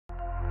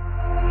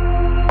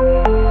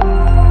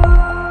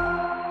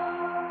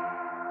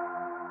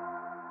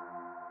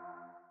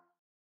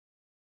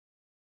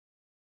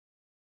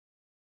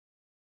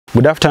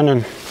Good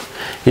afternoon.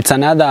 It's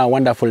another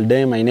wonderful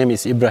day. My name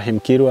is Ibrahim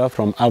Kirwa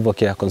from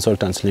Avocare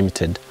Consultants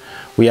Limited.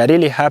 We are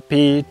really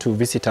happy to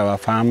visit our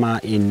farmer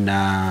in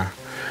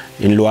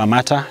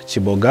Luamata,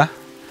 Chiboga,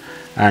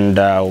 and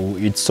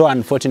it's so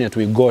unfortunate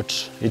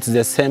it's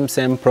the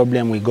same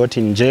problem we got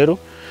in Jeru.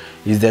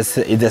 It's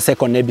the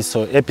second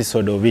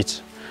episode of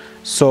it.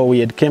 So we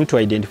had came to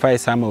identify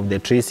some of the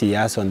trees he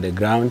has on the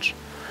ground,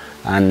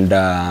 and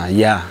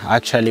yeah,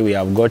 actually we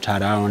have got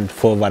around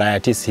 4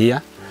 varieties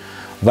here.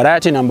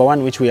 Variety number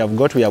 1 which we have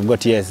got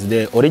yes,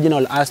 the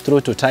original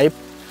Astro2 type.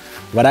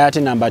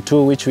 Variety number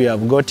 2 which we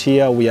have got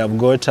here, we have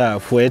got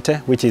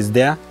Fuete, which is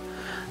there.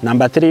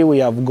 Number 3 we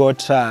have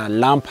got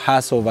Lamp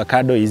Has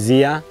Avocado is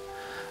here.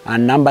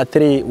 And number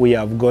 3 we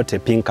have got a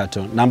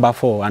Pinkerton. Number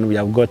 4 and we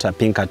have got a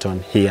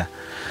Pinkerton here.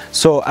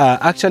 So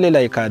actually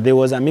there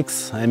was a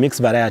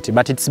mixed variety,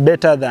 but it's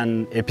better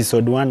than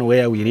episode 1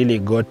 where we really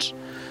got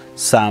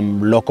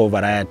some local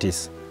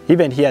varieties.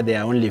 Even here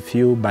there are only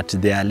few, but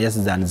they are less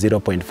than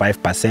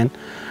 0.5%,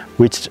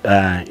 which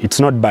it's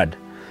not bad.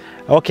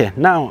 Okay,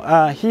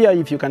 now here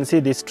if you can see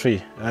this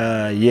tree,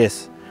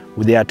 yes,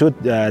 there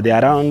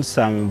are around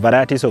some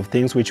varieties of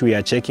things which we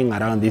are checking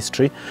around this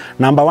tree.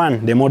 Number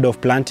 1, the mode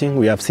of planting.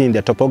 We have seen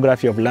the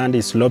topography of land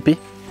is sloppy.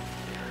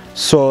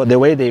 So the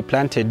way they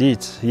planted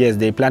it, yes,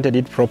 they planted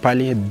it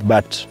properly,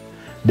 but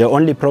the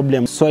only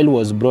problem, soil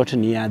was brought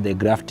near the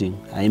grafting.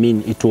 I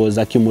mean, it was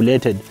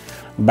accumulated.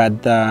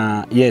 But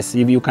yes,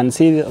 if you can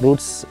see, the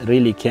roots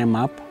really came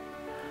up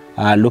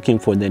looking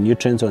for the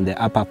nutrients on the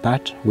upper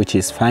part, which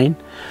is fine.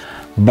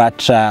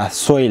 But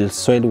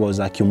soil was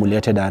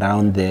accumulated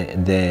around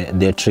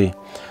the tree.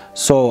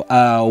 So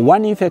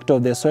one effect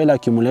of the soil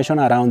accumulation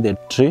around the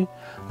tree,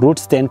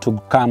 roots tend to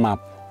come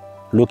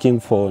up looking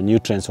for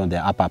nutrients on the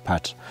upper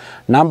part.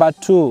 Number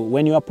 2,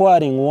 when you are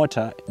pouring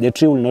water, the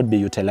tree will not be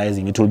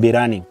utilizing, it will be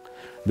running,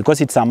 because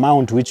it's a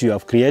mount which you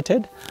have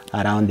created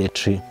around the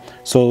tree.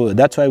 So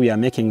that's why we are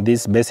making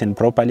this basin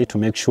properly, to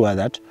make sure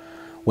that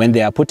when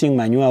they are putting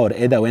manure or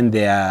either when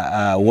they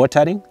are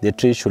watering, the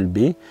tree should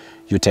be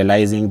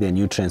utilizing the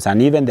nutrients.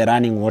 And even the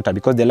running water,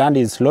 because the land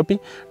is sloppy,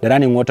 the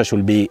running water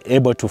should be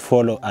able to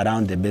follow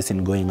around the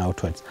basin going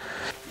outwards.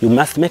 You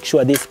must make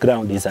sure this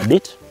ground is a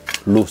bit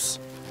loose.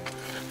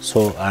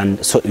 So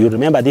you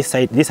remember this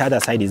side, this other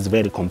side is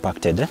very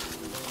compacted.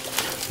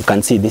 You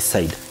can see this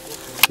side.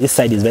 This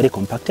side is very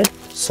compacted,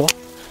 so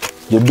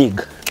you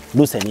dig,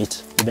 loosen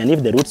it. Even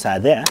if the roots are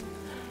there,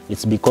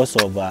 it's because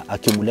of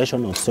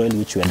accumulation of soil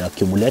which you had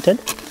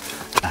accumulated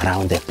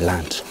around the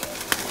plant.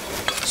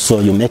 So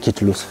you make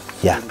it loose,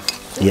 yeah,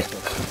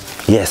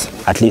 yes,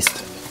 at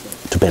least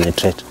to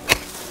penetrate.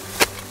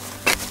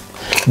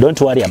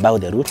 Don't worry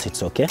about the roots,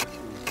 it's okay.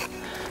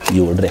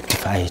 You will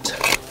rectify it.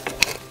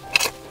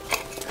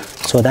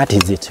 So that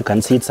is it. You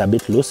can see it's a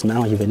bit loose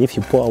now. Even if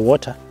you pour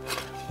water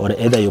or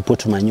either you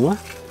put manure,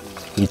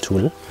 it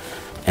will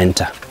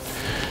enter.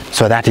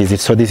 So that is it.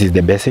 So this is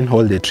the basin.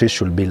 All the trees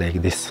should be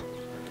like this.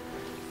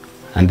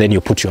 And then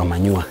you put your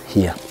manure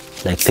here,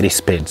 like 3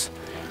 spades.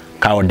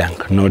 Cow dung,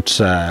 not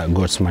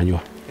goat's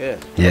manure. Yeah,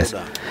 yes.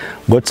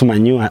 Goat's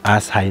manure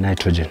has high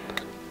nitrogen.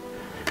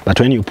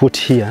 But when you put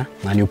here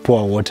and you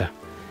pour water,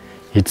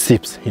 it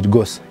seeps, it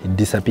goes, it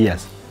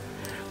disappears.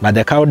 But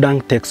the cow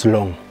dung takes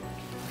long,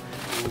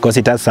 because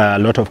it has a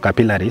lot of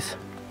capillaries.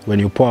 When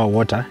you pour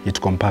water, it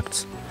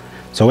compacts.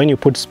 So when you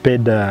put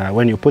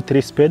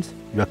 3 spades,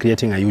 you are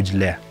creating a huge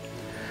layer,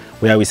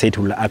 where we say it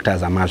will act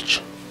as a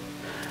mulch.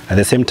 At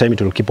the same time,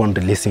 it will keep on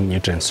releasing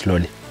nutrients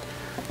slowly.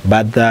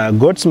 But the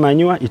goat's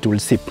manure, it will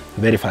seep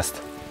very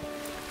fast,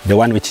 the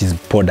one which is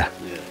powder.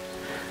 Yeah.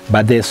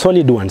 But the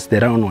solid ones, the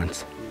round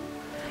ones,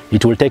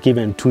 it will take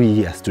even 2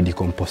 years to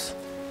decompose.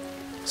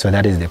 So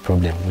that is the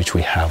problem which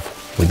we have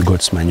with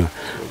goat's manure.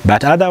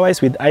 But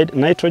otherwise, with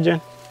nitrogen,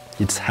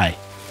 it's high.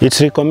 It's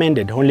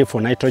recommended only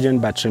for nitrogen,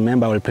 but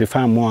remember, I will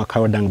prefer more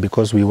cow dung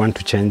because we want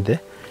to change the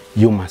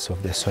humus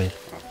of the soil.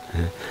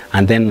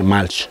 And then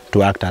mulch,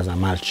 to act as a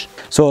mulch.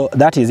 So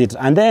that is it.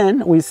 And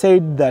then we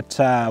said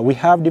that we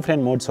have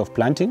different modes of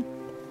planting.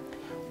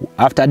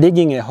 After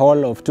digging a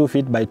hole of 2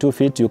 feet by 2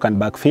 feet, you can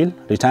backfill,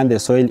 return the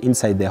soil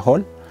inside the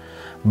hole.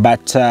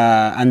 But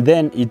and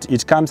then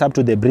it comes up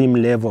to the brim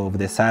level of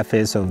the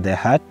surface of the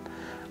hut,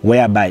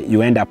 whereby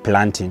you end up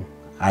planting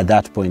at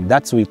that point.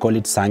 That's, we call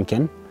it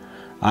sunken.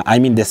 I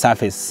mean the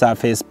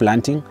surface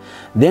planting.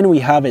 Then we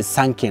have a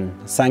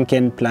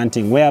sunken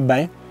planting,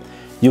 whereby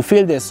you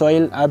fill the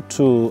soil up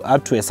to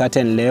a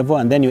certain level,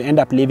 and then you end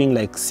up leaving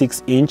like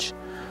 6 inch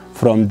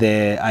from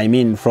the,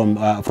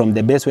 from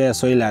the base where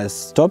soil has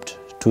stopped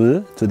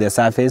to the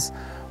surface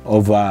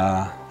of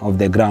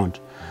the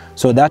ground.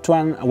 So that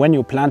one, when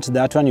you plant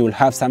that one, you will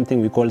have something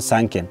we call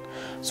sunken.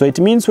 So it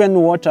means when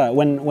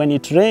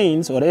it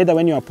rains, or either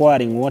when you are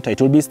pouring water,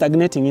 it will be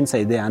stagnating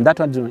inside there, and that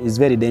one is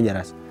very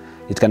dangerous.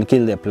 It can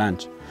kill the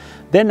plant.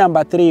 Then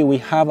number 3, we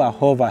have a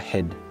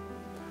overhead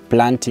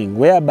planting,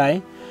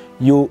 whereby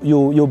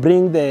you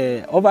bring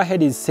the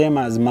overhead is same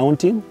as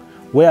mounting,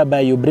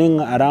 whereby you bring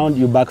around,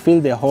 you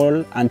backfill the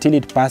hole until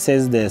it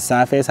passes the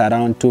surface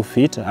around 2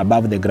 feet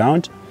above the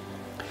ground.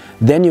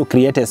 Then you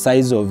create a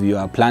size of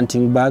your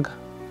planting bag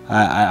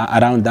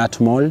around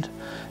that mold.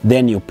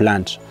 Then you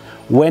plant.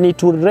 When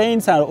it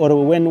rains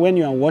or when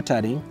you are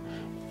watering,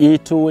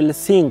 it will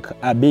sink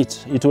a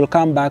bit. It will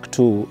come back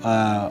to,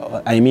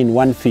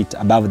 1 feet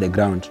above the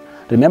ground.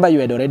 Remember, you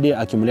had already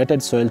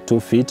accumulated soil 2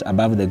 feet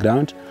above the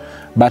ground,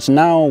 but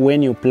now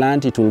when you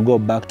plant, it will go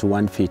back to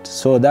 1 feet.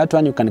 So that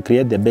one, you can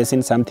create the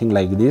basin something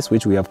like this,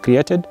 which we have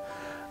created,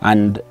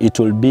 and it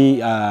will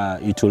be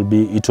of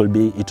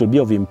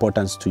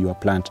importance to your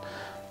plant.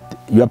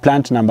 Your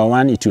plant, number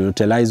one, it will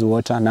utilize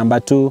water. Number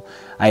two,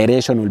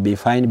 aeration will be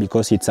fine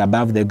because it's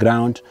above the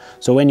ground.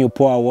 So when you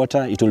pour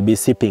water, it will be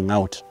seeping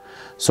out.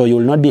 So you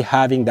will not be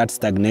having that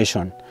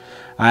stagnation.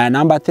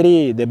 Number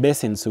three, the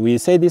basins. We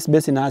say this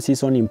basin has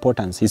its own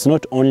importance. It's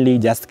not only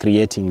just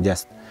creating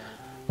just.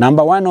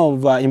 Number one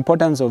of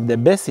importance of the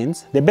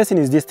basins, the basin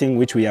is this thing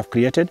which we have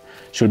created,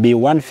 should be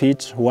 1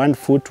 feet, 1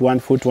 foot, 1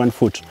 foot, 1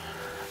 foot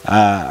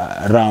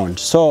round.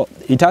 So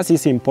it has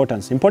its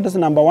importance. Importance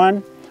number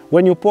one,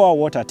 when you pour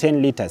water,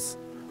 10 liters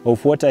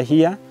of water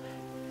here,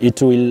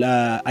 it will,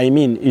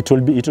 it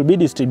will be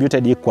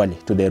distributed equally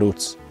to the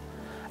roots.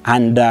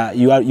 And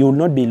you will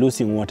not be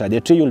losing water. The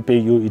tree will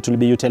it will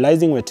be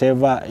utilizing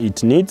whatever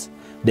it needs.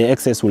 The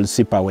excess will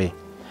seep away.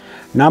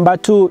 Number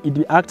two,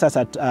 it acts as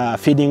a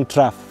feeding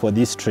trough for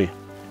this tree.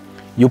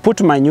 You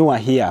put manure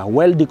here,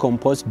 well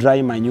decomposed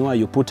dry manure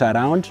you put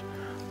around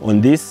on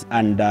this,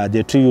 and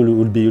the tree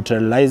will be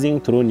utilizing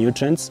through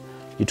nutrients.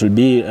 It will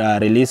be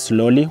released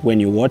slowly. When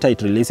you water,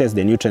 it releases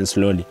the nutrients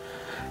slowly.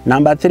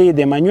 Number three,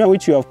 the manure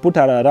which you have put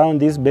around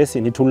this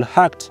basin, it will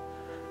act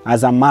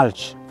as a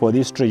mulch for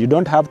this tree. You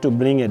don't have to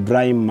bring a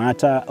dry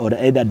matter or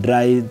either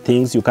dry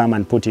things you come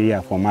and put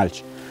here for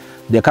mulch.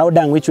 The cow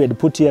dung which we had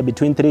put here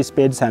between 3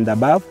 spades and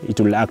above, it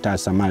will act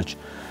as a mulch.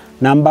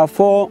 Number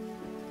four,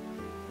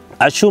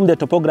 assume the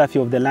topography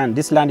of the land.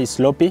 This land is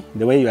slopy,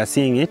 the way you are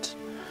seeing it.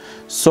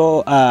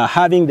 So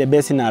having the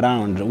basin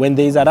around, when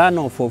there is a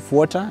runoff of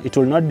water, it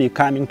will not be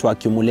coming to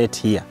accumulate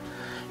here.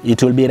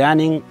 It will be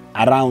running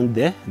around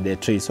the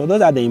tree. So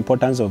those are the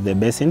importance of the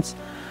basins,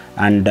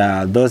 and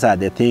those are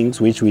the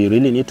things which we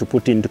really need to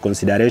put into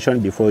consideration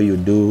before you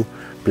do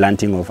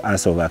planting of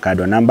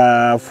avocado.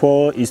 Number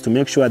four is to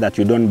make sure that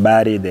you don't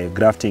bury the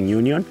grafting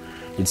union.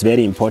 It's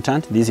very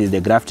important. This is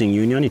the grafting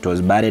union. It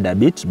was buried a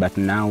bit, but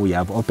now we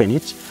have opened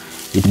it.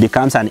 It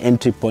becomes an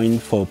entry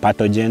point for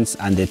pathogens,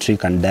 and the tree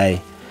can die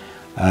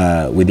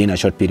within a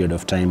short period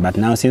of time. But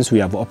now, since we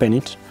have opened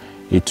it,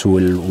 it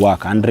will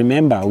work. And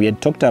remember, we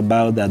had talked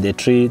about that the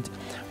tree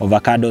of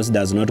avocados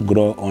does not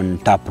grow on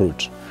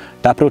taproot.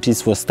 Taproot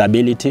is for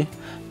stability.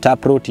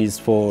 Taproot is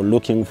for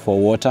looking for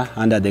water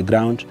under the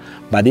ground,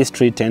 but this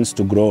tree tends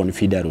to grow on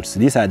feeder roots.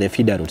 These are the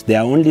feeder roots. They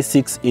are only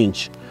 6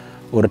 inch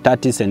or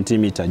 30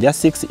 centimeter, just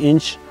 6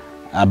 inch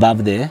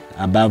above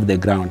the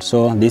ground.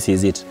 So this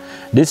is it.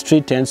 This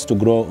tree tends to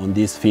grow on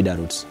these feeder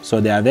roots.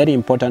 So they are very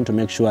important to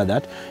make sure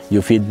that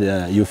you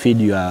feed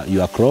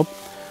your crop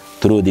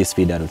through these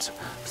feeder roots.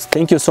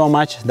 Thank you so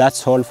much.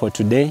 That's all for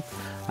today,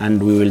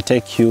 and we will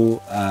take you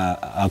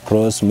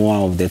across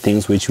more of the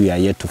things which we are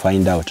yet to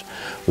find out.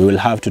 We will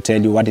have to tell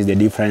you what is the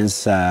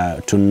difference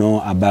to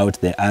know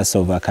about the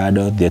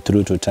avocado, the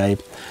true to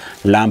type,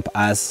 lamp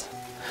ass,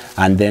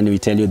 and then we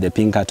tell you the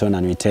Pinkerton,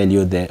 and we tell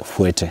you the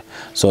Fuete.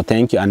 So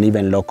thank you, and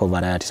even local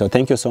variety. So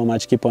thank you so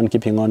much. Keep on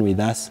keeping on with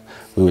us.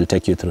 We will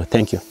take you through.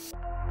 Thank you.